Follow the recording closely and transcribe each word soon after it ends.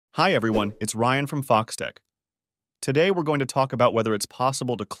Hi everyone, it's Ryan from Foxtecc. Today we're going to talk about whether it's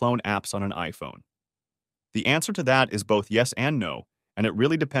possible to clone apps on an iPhone. The answer to that is both yes and no, and it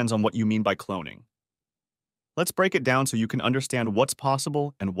really depends on what you mean by cloning. Let's break it down so you can understand what's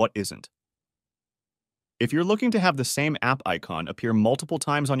possible and what isn't. If you're looking to have the same app icon appear multiple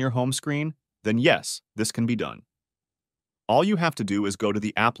times on your home screen, then yes, this can be done. All you have to do is go to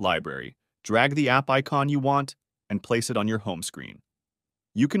the app library, drag the app icon you want, and place it on your home screen.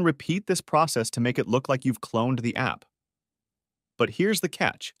 You can repeat this process to make it look like you've cloned the app. But here's the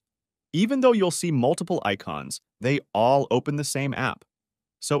catch. Even though you'll see multiple icons, they all open the same app.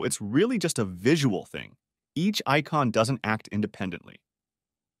 So it's really just a visual thing. Each icon doesn't act independently.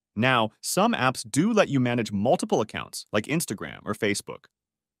 Now, some apps do let you manage multiple accounts, like Instagram or Facebook.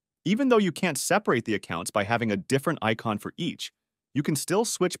 Even though you can't separate the accounts by having a different icon for each, you can still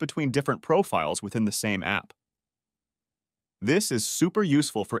switch between different profiles within the same app. This is super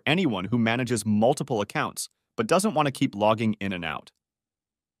useful for anyone who manages multiple accounts but doesn't want to keep logging in and out.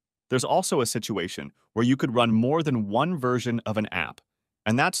 There's also a situation where you could run more than one version of an app,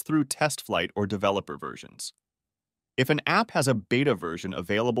 and that's through test flight or developer versions. If an app has a beta version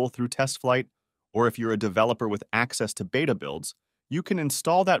available through test flight, or if you're a developer with access to beta builds, you can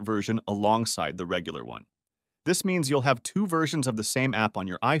install that version alongside the regular one. This means you'll have two versions of the same app on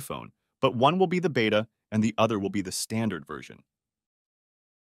your iPhone, but one will be the beta and the other will be the standard version.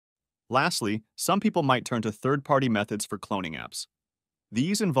 Lastly, some people might turn to third-party methods for cloning apps.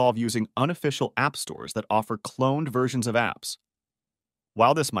 These involve using unofficial app stores that offer cloned versions of apps.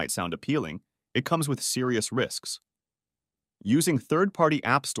 While this might sound appealing, it comes with serious risks. Using third-party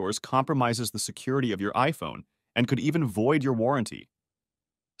app stores compromises the security of your iPhone and could even void your warranty.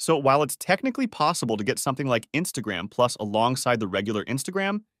 So while it's technically possible to get something like Instagram Plus alongside the regular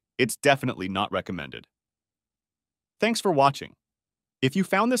Instagram, it's definitely not recommended. Thanks for watching. If you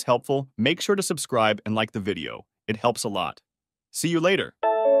found this helpful, make sure to subscribe and like the video. It helps a lot. See you later.